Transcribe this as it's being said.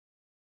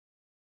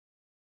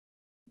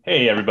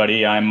Hey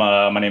everybody,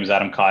 my name is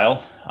Adam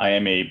Kile. I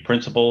am a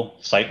principal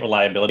site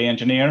reliability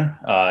engineer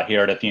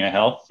here at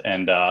Athenahealth,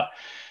 and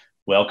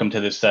welcome to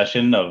this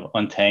session of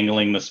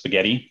Untangling the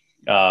Spaghetti,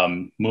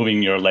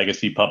 moving your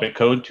legacy puppet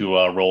code to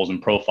roles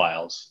and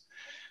profiles.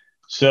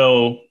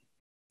 So,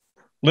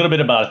 a little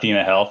bit about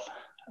Athenahealth,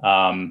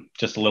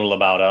 just a little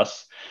about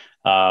us.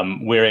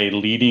 We're a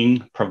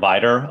leading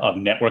provider of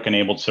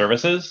network-enabled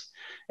services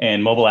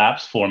and mobile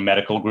apps for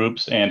medical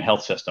groups and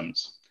health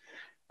systems.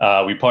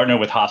 We partner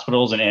with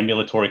hospitals and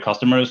ambulatory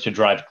customers to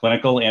drive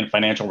clinical and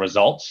financial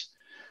results.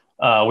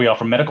 We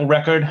offer medical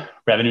record,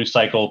 revenue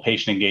cycle,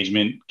 patient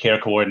engagement, care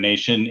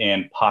coordination,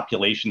 and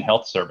population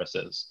health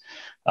services.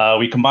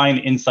 We combine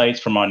insights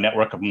from our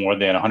network of more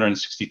than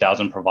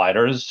 160,000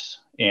 providers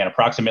and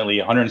approximately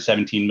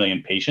 117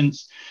 million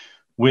patients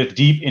with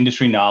deep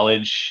industry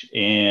knowledge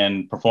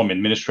and perform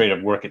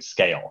administrative work at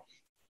scale.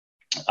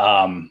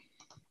 Let's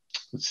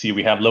see,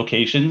 we have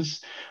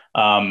locations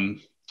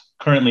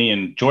currently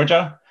in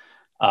Georgia,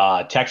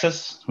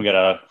 Texas. We got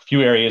a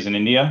few areas in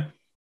India,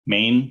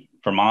 Maine,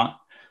 Vermont,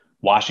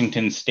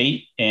 Washington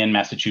State, and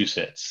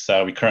Massachusetts.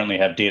 We currently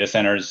have data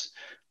centers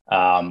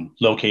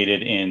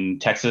located in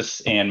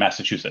Texas and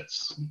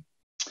Massachusetts.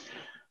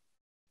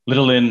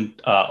 Little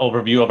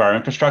overview of our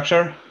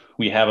infrastructure.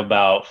 We have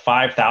about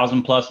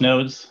 5,000 plus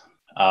nodes.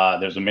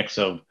 There's a mix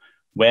of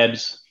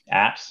webs,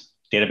 apps,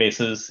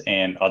 databases,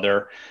 and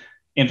other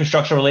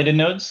infrastructure related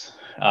nodes.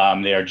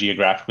 They are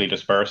geographically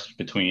dispersed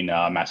between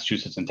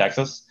Massachusetts and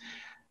Texas.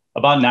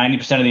 About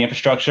 90% of the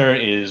infrastructure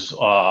is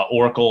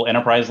Oracle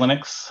Enterprise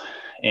Linux.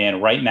 And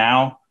right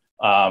now,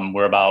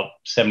 we're about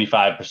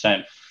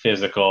 75%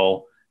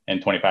 physical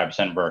and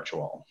 25%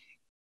 virtual.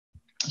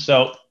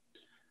 So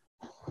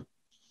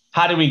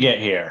how did we get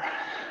here?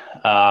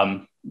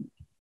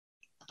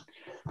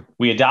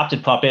 We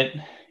adopted Puppet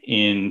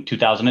in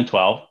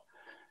 2012.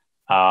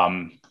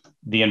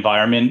 The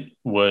environment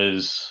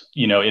was,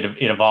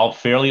 it evolved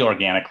fairly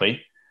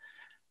organically.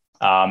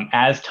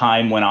 As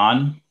time went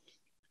on,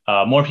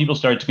 more people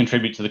started to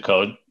contribute to the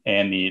code,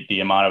 and the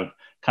amount of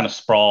kind of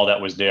sprawl that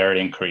was there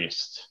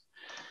increased.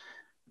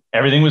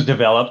 Everything was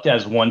developed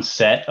as one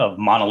set of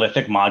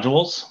monolithic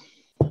modules.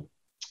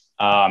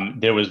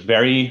 There was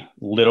very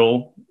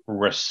little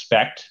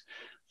respect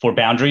for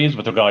boundaries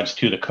with regards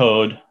to the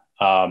code,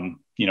 the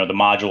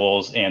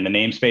modules and the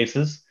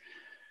namespaces.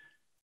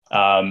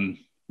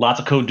 Lots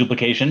of code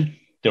duplication.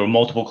 There were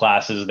multiple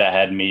classes that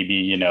had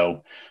maybe,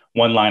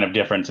 one line of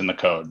difference in the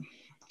code.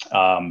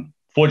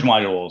 Forge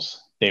modules,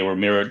 they were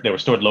mirrored, they were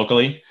stored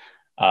locally.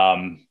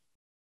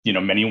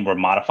 Many were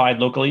modified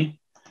locally.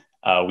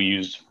 We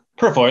used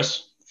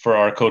Perforce for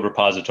our code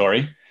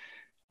repository.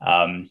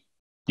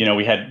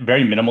 We had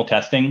very minimal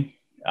testing.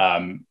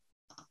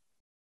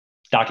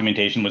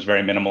 Documentation was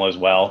very minimal as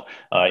well,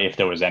 if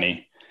there was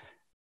any.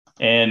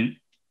 And,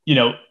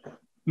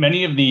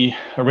 many of the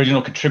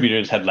original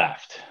contributors had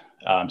left.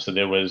 So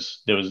there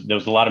was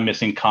a lot of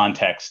missing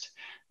context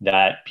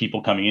that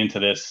people coming into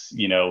this,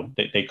 they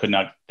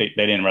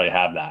didn't really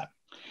have that.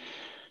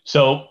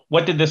 So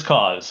what did this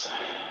cause?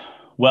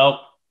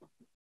 Well,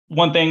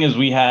 one thing is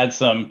we had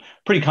some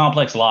pretty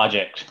complex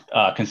logic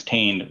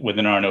contained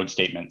within our node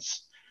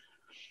statements.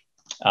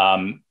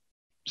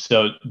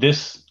 So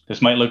this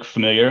might look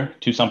familiar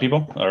to some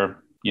people, or,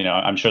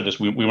 I'm sure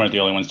we weren't the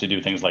only ones to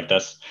do things like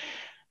this.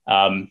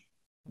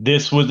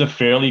 This was a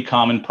fairly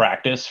common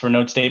practice for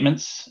node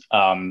statements.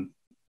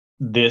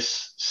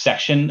 This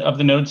section of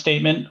the node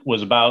statement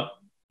was about,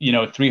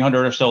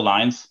 300 or so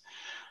lines.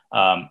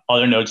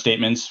 Other node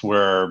statements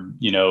were,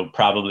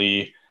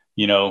 probably,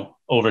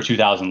 over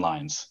 2,000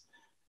 lines.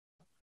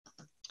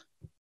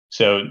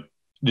 So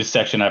this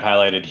section I've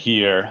highlighted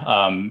here,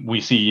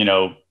 we see,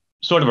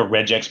 sort of a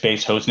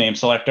regex-based hostname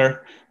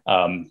selector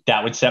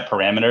that would set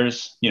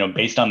parameters,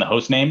 based on the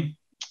host name.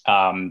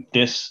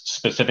 This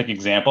specific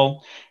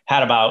example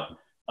had about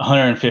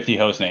 150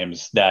 host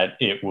names that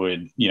it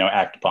would,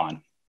 act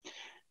upon.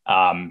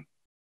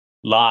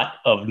 Lot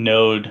of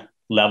node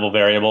level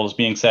variables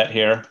being set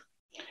here.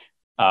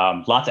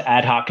 Lots of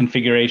ad hoc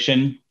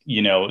configuration.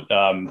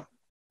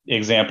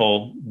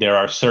 Example, there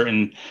are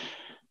certain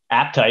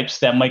app types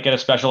that might get a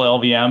special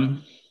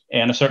LVM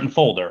and a certain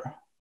folder.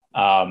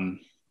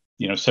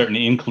 Certain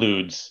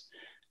includes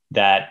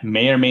that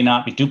may or may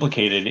not be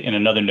duplicated in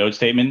another node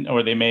statement,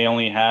 or they may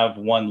only have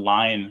one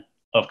line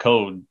of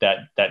code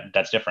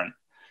that's different.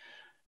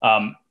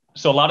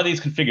 So a lot of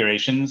these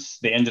configurations,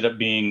 they ended up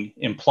being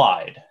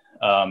implied,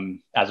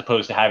 as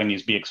opposed to having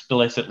these be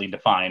explicitly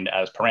defined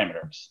as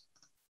parameters.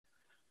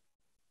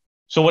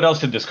 So what else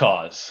did this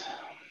cause?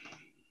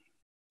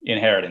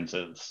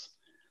 Inheritances.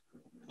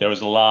 There was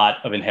a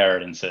lot of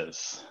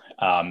inheritances.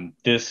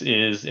 This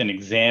is an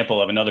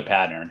example of another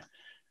pattern,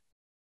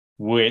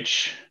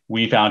 which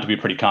we found to be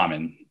pretty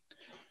common.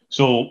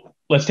 So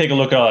let's take a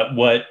look at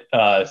what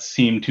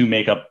seemed to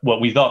make up what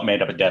we thought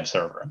made up a dev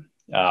server.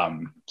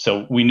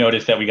 So we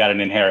noticed that we got an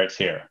inherits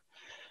here.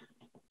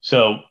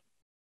 So,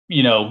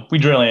 we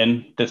drill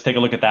in, let's take a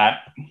look at that.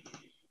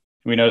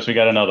 We notice we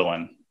got another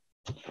one.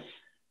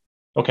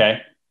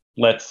 Okay,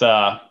 let's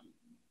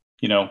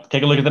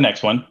take a look at the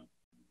next one.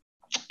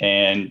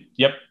 And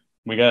yep,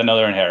 we got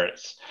another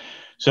inheritance.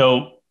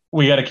 So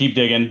we got to keep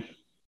digging.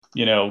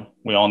 We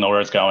all know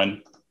where it's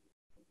going.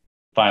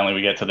 Finally,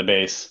 we get to the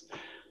base.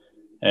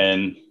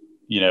 And,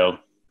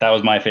 that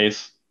was my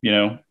face,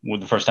 with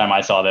the first time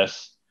I saw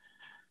this.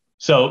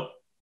 So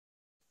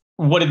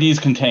what did these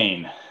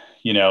contain?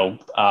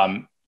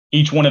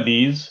 Each one of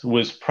these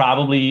was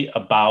probably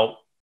about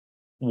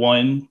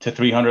 1 to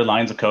 300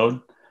 lines of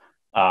code.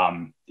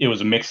 It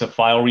was a mix of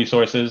file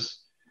resources,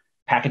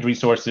 package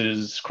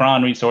resources,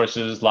 cron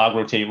resources, log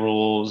rotate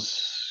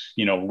rules,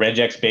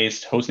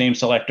 regex-based hostname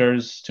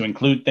selectors to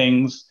include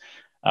things.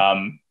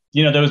 There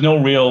was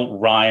no real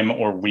rhyme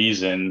or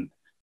reason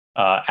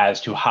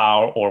as to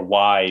how or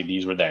why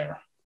these were there.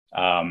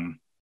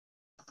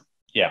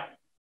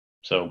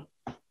 So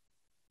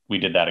we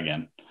did that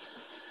again.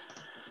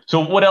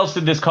 So what else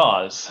did this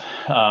cause?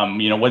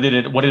 What did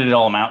it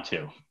all amount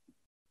to?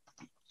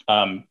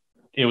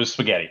 It was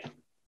spaghetti.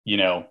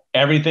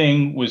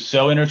 Everything was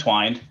so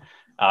intertwined.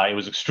 It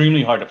was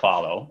extremely hard to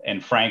follow.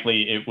 And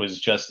frankly, it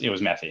was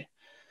messy.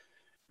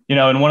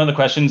 And one of the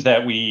questions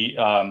that we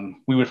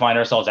would find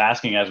ourselves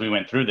asking as we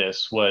went through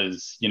this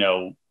was,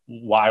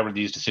 why were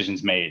these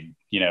decisions made?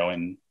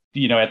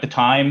 At the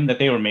time that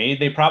they were made,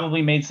 they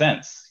probably made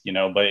sense,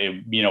 but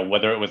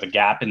whether it was a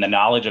gap in the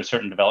knowledge of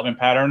certain development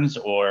patterns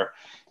or,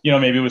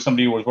 maybe it was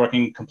somebody who was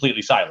working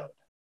completely siloed.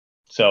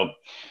 So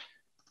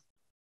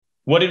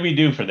what did we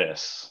do for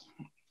this?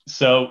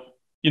 So,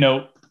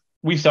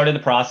 we started the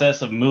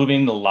process of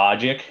moving the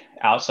logic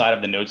outside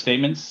of the node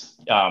statements.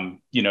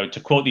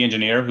 To quote the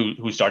engineer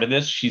who started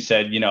this, she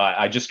said,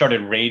 I just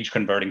started rage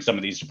converting some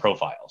of these to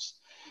profiles.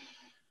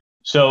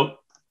 So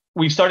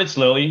we started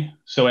slowly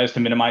so as to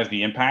minimize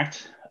the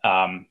impact.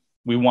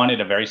 We wanted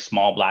a very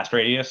small blast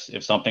radius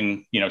if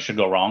something, should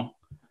go wrong.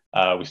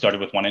 We started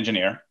with one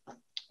engineer.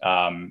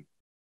 And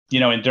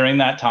during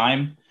that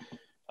time,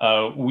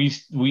 there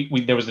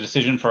was a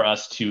decision for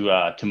us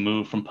to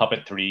move from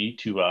Puppet 3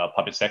 to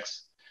Puppet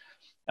 6.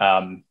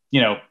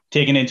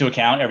 Taking into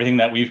account everything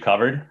that we've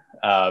covered,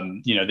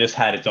 this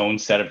had its own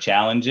set of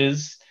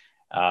challenges.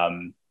 Not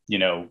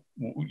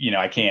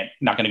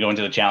going to go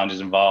into the challenges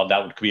involved.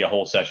 That would be a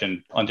whole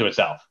session unto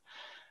itself.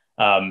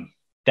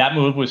 That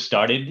move was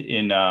started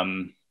in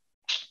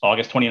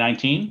August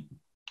 2019,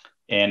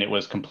 and it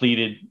was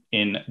completed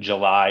in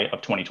July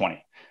of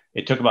 2020.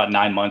 It took about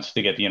 9 months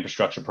to get the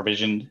infrastructure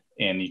provisioned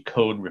and the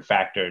code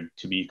refactored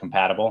to be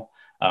compatible.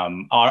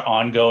 Our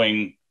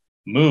ongoing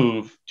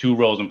move to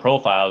roles and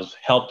profiles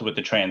helped with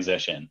the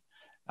transition.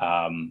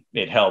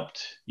 It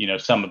helped,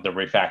 some of the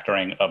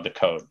refactoring of the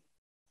code.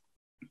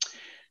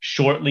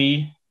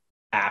 Shortly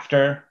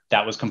after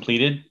that was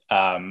completed,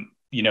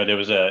 there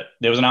was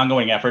an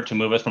ongoing effort to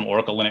move us from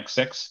Oracle Linux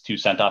 6 to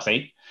CentOS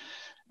 8.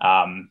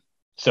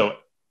 So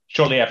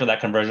shortly after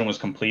that conversion was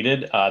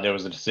completed, there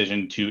was a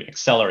decision to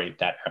accelerate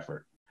that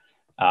effort.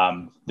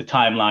 The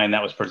timeline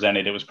that was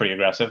presented, it was pretty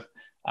aggressive.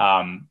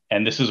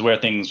 And this is where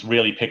things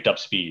really picked up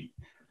speed.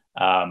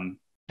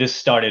 This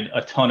started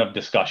a ton of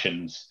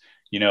discussions.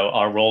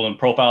 Our role and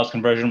profiles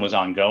conversion was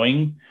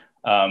ongoing,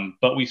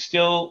 but we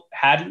still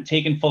hadn't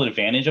taken full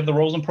advantage of the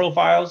roles and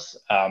profiles.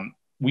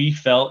 We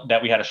felt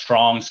that we had a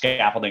strong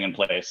scaffolding in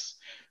place,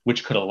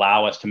 which could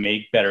allow us to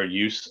make better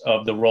use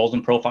of the roles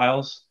and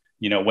profiles,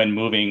 when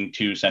moving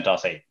to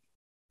CentOS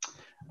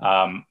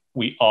 8.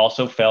 We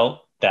also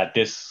felt that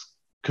this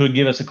could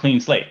give us a clean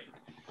slate.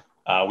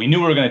 We knew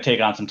we were going to take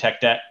on some tech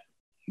debt,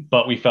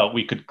 but we felt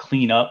we could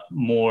clean up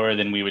more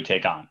than we would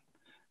take on.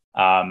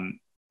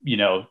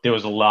 There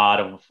was a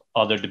lot of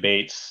other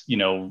debates,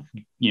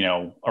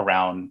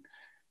 around,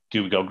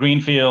 do we go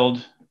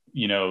greenfield?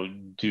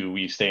 Do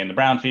we stay in the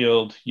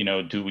brownfield?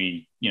 Do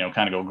we,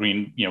 kind of go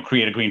green,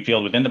 create a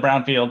greenfield within the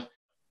brownfield?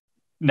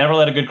 Never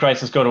let a good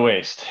crisis go to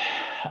waste.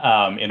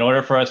 In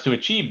order for us to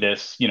achieve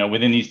this,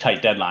 within these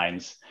tight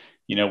deadlines,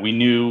 we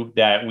knew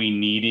that we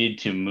needed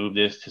to move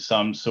this to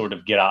some sort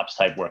of GitOps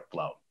type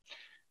workflow.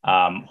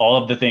 All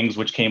of the things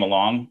which came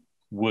along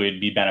would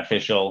be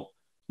beneficial,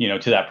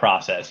 to that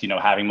process,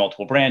 having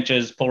multiple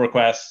branches, pull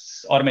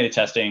requests, automated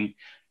testing.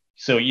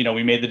 So,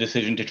 we made the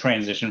decision to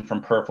transition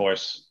from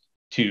Perforce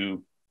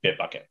to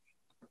Bitbucket.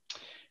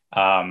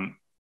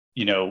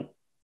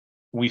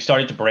 We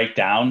started to break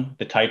down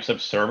the types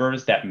of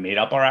servers that made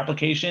up our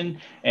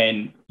application.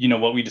 And,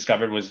 what we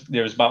discovered was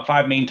there was about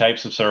 5 main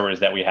types of servers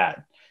that we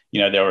had.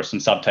 There were some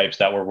subtypes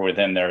that were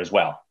within there as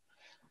well.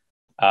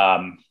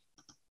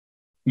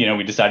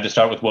 We decided to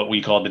start with what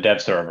we called the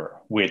dev server,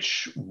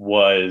 which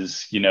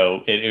was,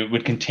 it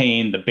would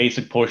contain the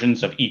basic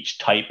portions of each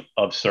type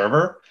of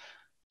server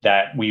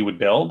that we would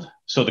build.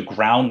 So the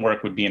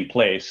groundwork would be in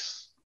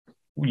place,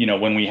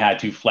 when we had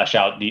to flesh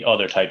out the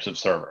other types of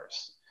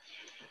servers.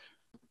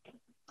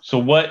 So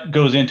what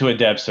goes into a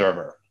dev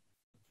server?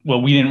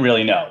 Well, we didn't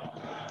really know.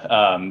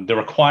 The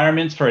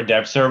requirements for a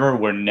dev server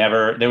were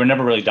never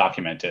really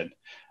documented.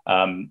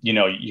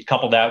 You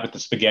couple that with the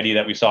spaghetti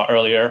that we saw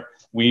earlier,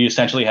 we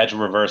essentially had to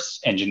reverse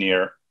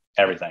engineer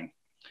everything.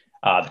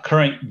 The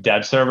current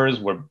dev servers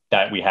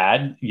that we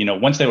had,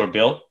 once they were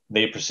built,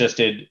 they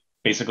persisted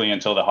basically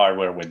until the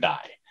hardware would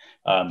die.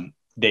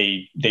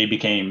 They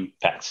became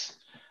pets.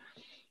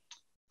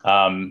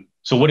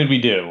 So what did we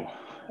do?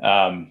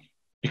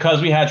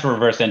 Because we had to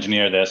reverse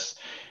engineer this,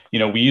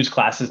 we used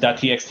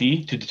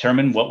classes.txt to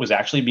determine what was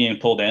actually being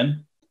pulled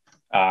in.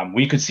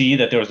 We could see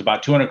that there was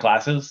about 200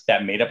 classes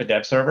that made up a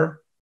dev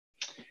server.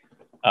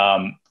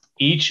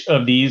 Each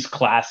of these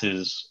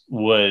classes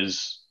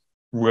was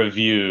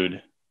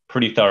reviewed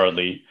pretty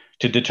thoroughly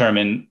to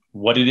determine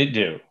what did it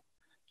do.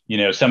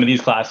 Some of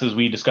these classes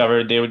we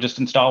discovered they would just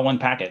install one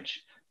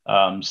package.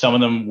 Some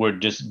of them were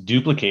just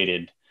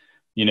duplicated,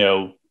 they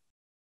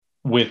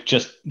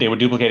were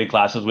duplicated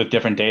classes with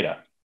different data.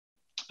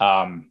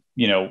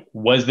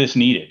 Was this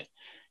needed?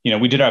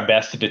 We did our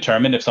best to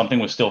determine if something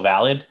was still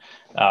valid.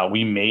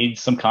 We made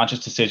some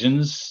conscious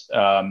decisions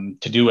to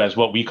do as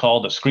what we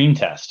call the screen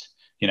test.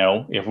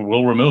 If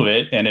we'll remove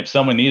it, and if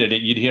someone needed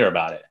it, you'd hear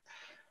about it.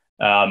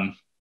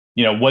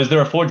 Was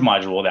there a Forge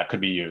module that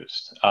could be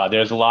used?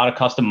 There's a lot of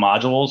custom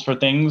modules for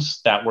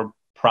things that were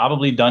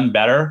probably done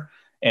better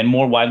and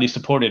more widely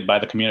supported by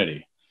the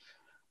community.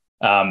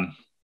 And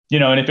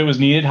if it was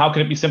needed, how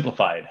could it be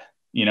simplified?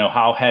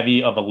 How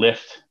heavy of a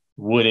lift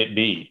would it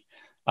be?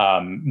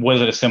 Was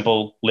it a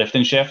simple lift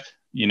and shift?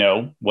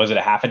 Was it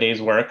a half a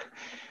day's work?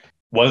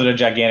 Was it a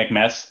gigantic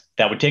mess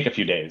that would take a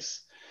few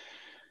days?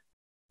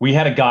 We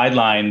had a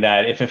guideline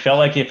that if it felt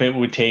like if it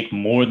would take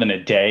more than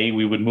a day,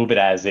 we would move it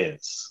as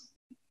is.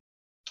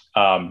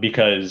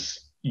 Because,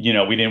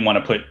 we didn't want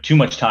to put too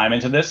much time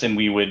into this, and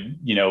we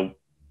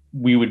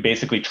would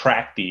basically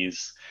track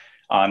these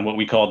on what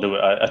we called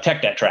a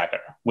tech debt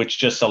tracker, which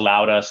just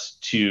allowed us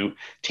to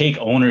take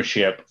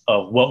ownership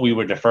of what we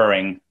were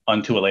deferring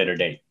onto a later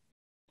date.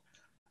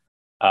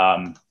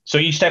 So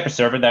each type of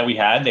server that we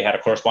had, they had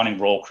a corresponding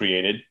role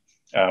created.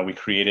 We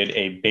created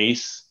a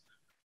base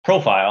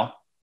profile,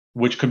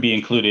 which could be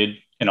included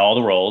in all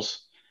the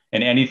roles,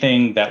 and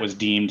anything that was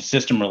deemed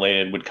system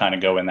related would kind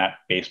of go in that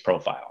base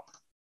profile.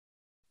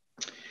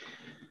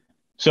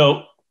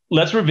 So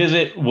let's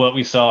revisit what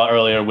we saw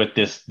earlier with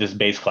this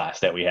base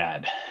class that we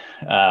had.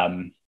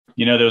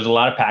 There was a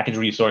lot of package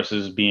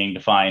resources being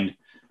defined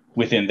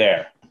within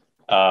there.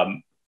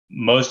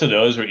 Most of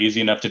those were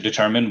easy enough to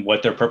determine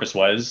what their purpose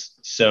was.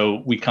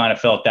 So we kind of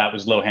felt that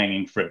was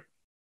low-hanging fruit.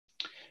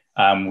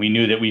 We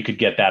knew that we could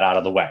get that out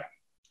of the way.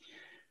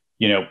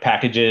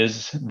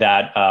 Packages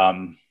that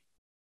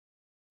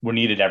were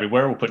needed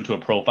everywhere were put into a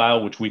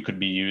profile, which we could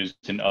be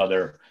used in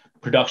other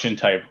production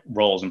type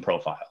roles and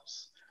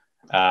profiles.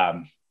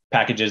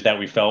 Packages that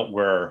we felt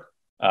were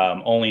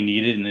only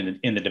needed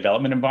in the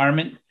development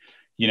environment,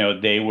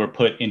 they were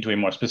put into a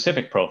more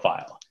specific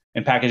profile.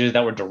 And packages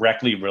that were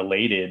directly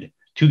related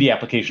to the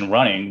application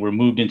running were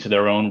moved into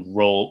their own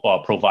role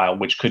profile,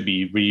 which could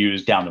be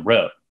reused down the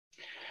road.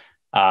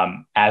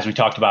 As we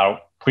talked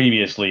about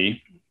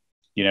previously,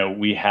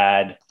 we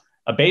had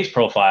a base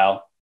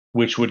profile,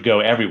 which would go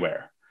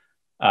everywhere.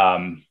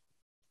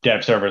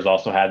 Dev servers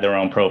also had their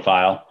own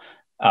profile,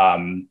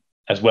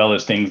 as well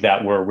as things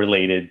that were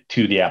related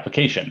to the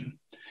application.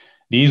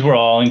 These were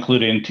all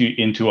included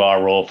into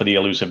our role for the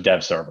elusive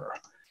dev server.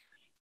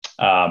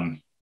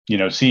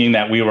 Seeing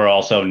that we were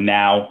also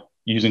now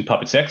using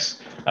Puppet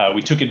 6,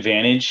 we took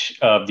advantage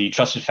of the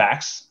trusted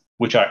facts,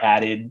 which are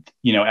added,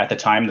 at the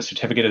time the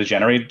certificate is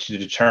generated to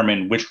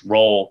determine which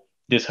role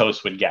this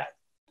host would get.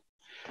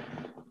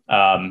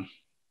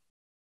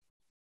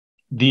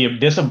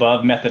 This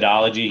above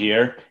methodology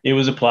here, it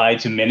was applied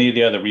to many of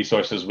the other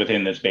resources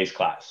within this base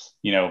class.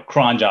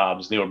 Cron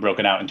jobs, they were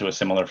broken out into a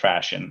similar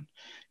fashion.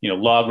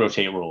 Log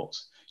rotate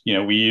rules.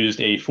 We used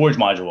a Forge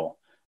module,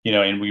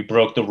 and we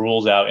broke the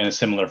rules out in a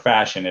similar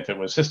fashion. If it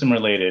was system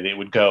related, it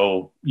would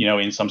go,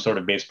 in some sort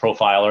of base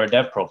profile or a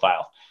dev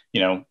profile.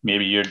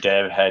 Maybe your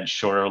dev had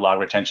shorter log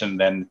retention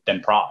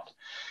than prod.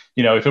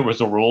 If it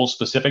was a rule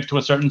specific to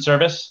a certain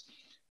service,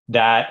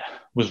 that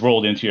was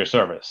rolled into your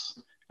service.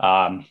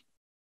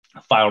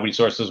 File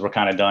resources were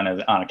kind of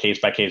done on a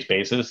case-by-case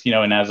basis,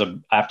 and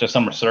after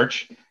some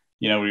research,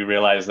 we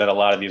realized that a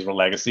lot of these were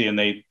legacy and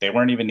they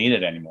weren't even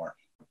needed anymore.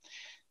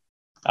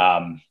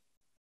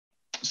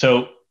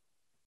 So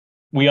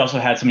we also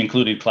had some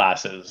included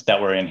classes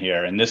that were in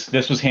here, and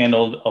this was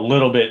handled a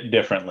little bit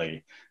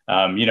differently.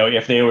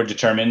 If they were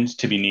determined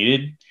to be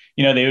needed,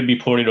 they would be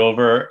ported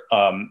over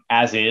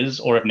as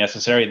is, or if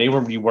necessary, they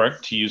were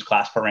reworked to use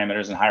class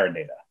parameters and higher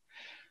data.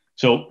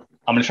 So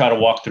I'm going to try to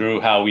walk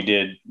through how we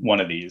did one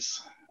of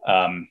these.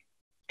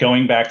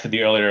 Going back to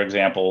the earlier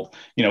example,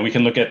 we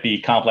can look at the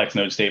complex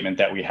node statement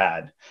that we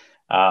had.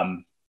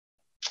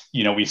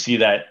 We see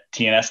that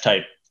TNS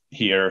type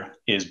here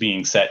is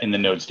being set in the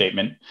node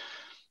statement.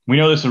 We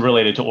know this is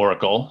related to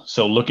Oracle.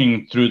 So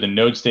looking through the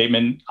node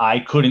statement, I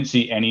couldn't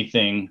see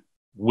anything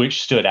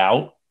which stood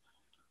out,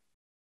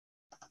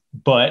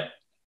 but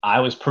I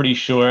was pretty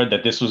sure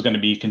that this was going to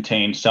be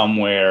contained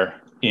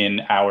somewhere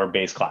in our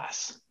base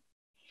class.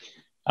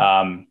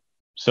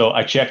 So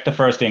I checked the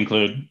first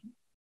include.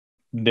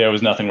 There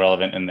was nothing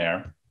relevant in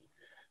there.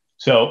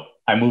 So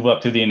I move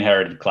up to the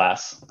inherited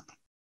class.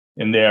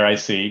 And there I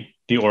see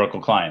the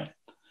Oracle client.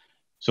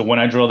 So when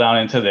I drill down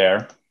into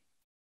there,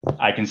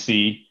 I can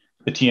see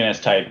the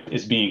TNS type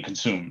is being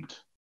consumed.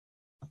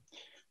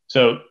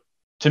 So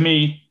to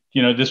me,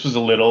 this was a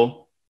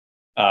little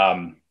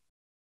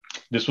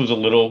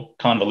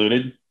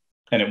convoluted,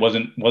 and it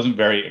wasn't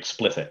very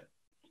explicit.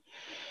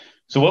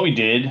 So what we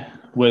did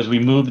was we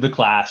moved the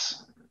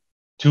class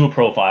to a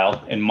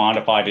profile and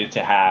modified it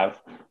to have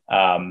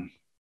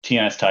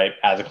TNS type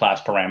as a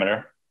class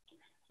parameter.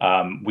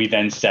 We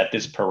then set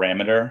this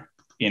parameter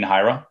in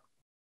Hira,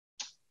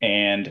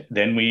 and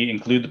then we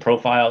include the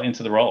profile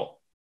into the role.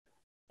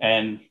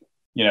 And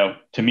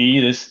to me,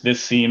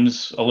 this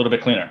seems a little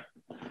bit cleaner.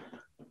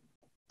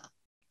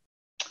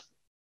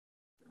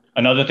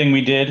 Another thing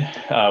we did,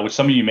 which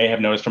some of you may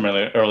have noticed from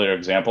an earlier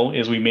example,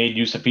 is we made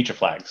use of feature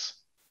flags.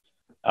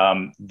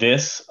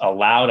 This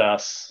allowed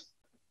us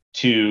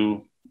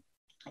to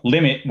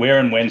limit where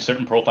and when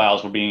certain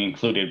profiles were being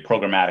included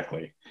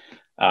programmatically.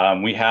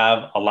 We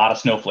have a lot of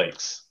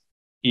snowflakes,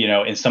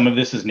 and some of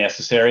this is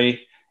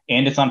necessary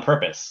and it's on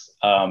purpose,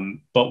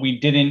 but we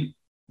didn't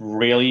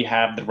really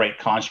have the right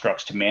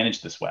constructs to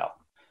manage this well.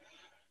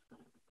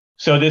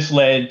 So this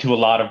led to a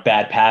lot of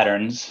bad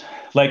patterns,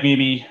 like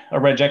maybe a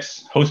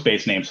regex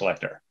host-based name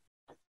selector.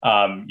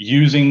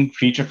 Using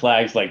feature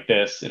flags like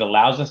this, it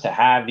allows us to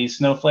have these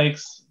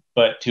snowflakes,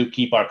 but to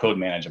keep our code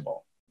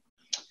manageable.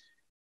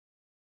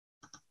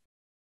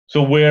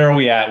 So where are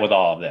we at with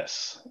all of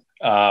this?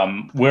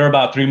 We're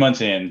about 3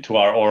 months into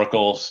our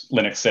Oracle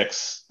Linux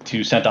 6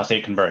 to CentOS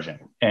 8 conversion,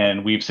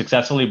 and we've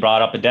successfully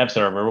brought up a dev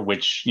server,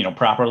 which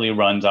properly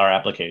runs our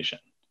application.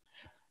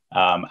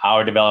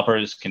 Our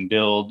developers can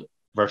build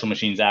virtual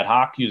machines ad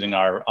hoc using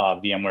our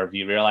VMware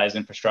vRealize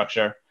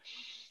infrastructure.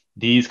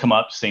 These come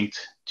up synced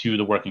to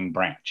the working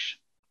branch.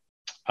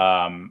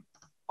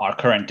 Our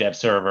current dev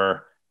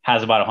server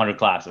has about 100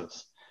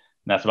 classes.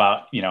 And that's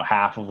about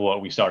half of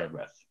what we started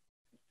with.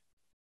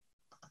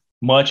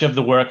 Much of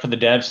the work for the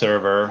dev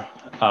server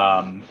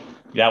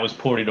that was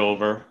ported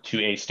over to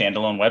a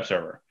standalone web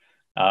server.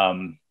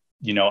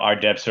 Our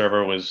dev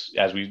server was,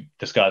 as we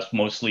discussed,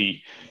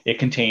 mostly it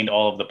contained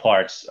all of the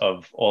parts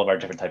of all of our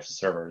different types of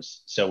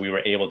servers. So we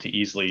were able to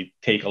easily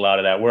take a lot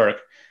of that work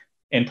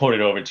and port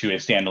it over to a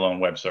standalone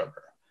web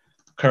server.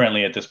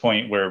 Currently, at this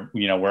point, we're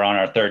on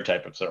our third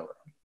type of server.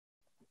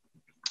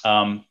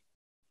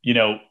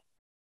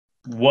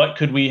 What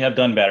could we have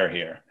done better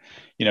here?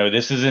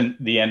 This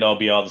isn't the end all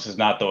be all. This is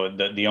not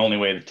the only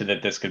way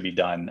that this could be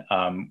done.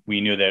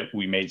 We knew that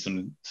we made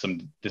some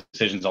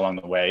decisions along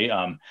the way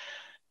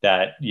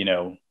that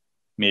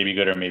may be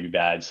good or may be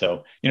bad.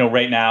 So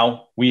right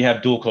now we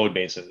have dual code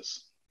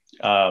bases.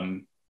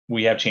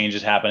 We have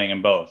changes happening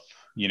in both.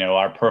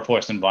 Our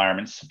Perforce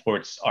environment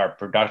supports our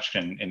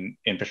production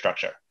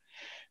infrastructure.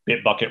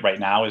 Bitbucket right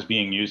now is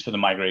being used for the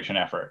migration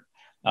effort.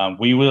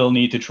 We will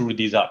need to true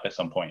these up at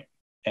some point.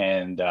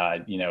 And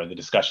the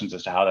discussions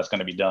as to how that's going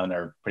to be done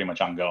are pretty much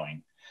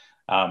ongoing.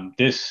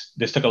 This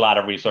took a lot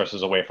of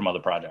resources away from other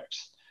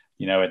projects.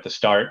 At the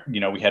start,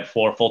 we had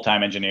 4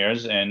 full-time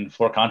engineers and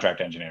 4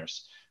 contract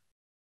engineers.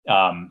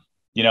 And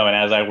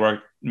as I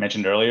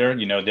mentioned earlier,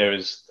 there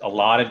was a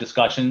lot of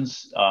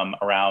discussions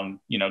around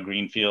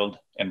greenfield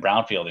and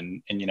brownfield,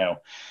 and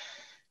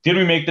did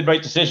we make the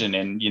right decision?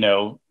 And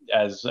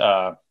as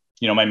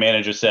my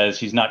manager says,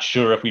 he's not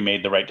sure if we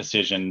made the right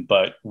decision,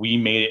 but we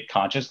made it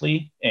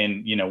consciously,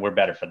 and we're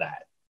better for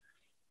that.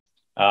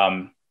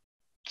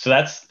 So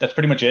that's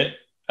pretty much it.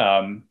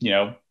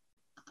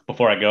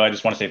 Before I go, I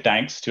just want to say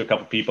thanks to a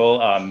couple of people.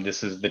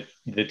 This is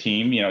the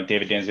team.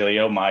 David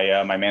Danzilio,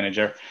 my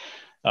manager,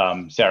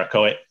 Sarah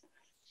Coet,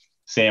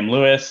 Sam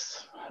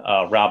Lewis,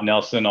 Rob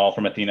Nelson, all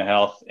from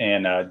Athenahealth,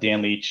 and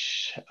Dan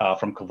Leach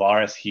from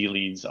Kovaris. He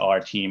leads our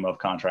team of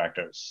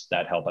contractors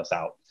that help us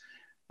out.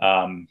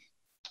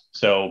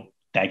 So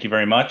thank you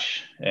very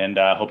much, and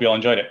hope you all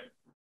enjoyed it.